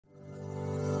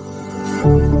We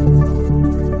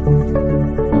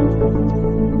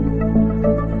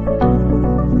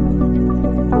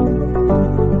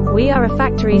are a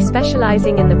factory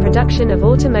specializing in the production of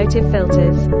automotive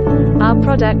filters. Our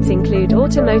products include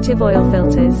automotive oil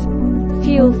filters,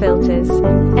 fuel filters,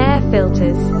 air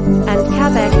filters, and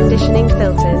cab air conditioning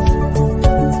filters.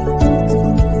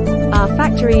 Our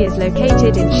factory is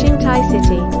located in Xingtai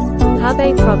City,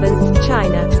 Hebei Province,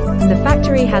 China. The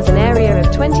factory has an area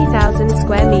of 20,000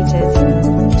 square meters,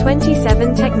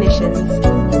 27 technicians,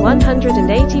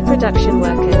 180 production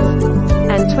workers,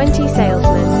 and 20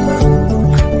 salesmen.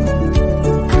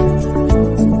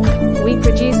 We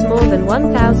produce more than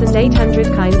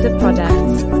 1,800 kinds of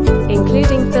products,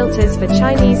 including filters for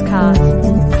Chinese cars,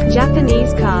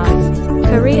 Japanese cars,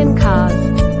 Korean cars,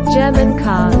 German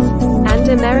cars, and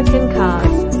American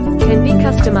cars. Can be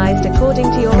customized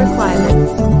according to your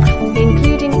requirements,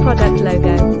 including product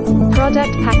logo,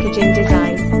 product packaging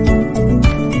design.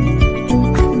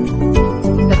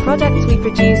 The products we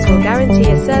produce will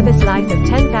guarantee a service life of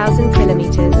 10,000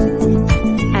 kilometers.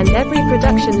 And every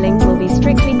production link will be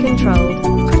strictly controlled.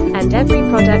 And every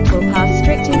product will pass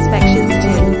strict inspections to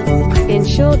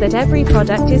ensure that every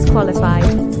product is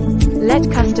qualified.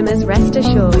 Let customers rest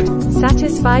assured.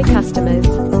 Satisfy customers.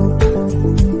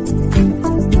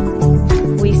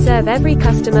 We serve every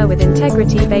customer with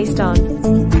integrity based on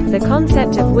the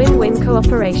concept of win-win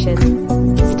cooperation,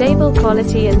 stable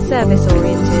quality and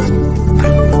service-oriented.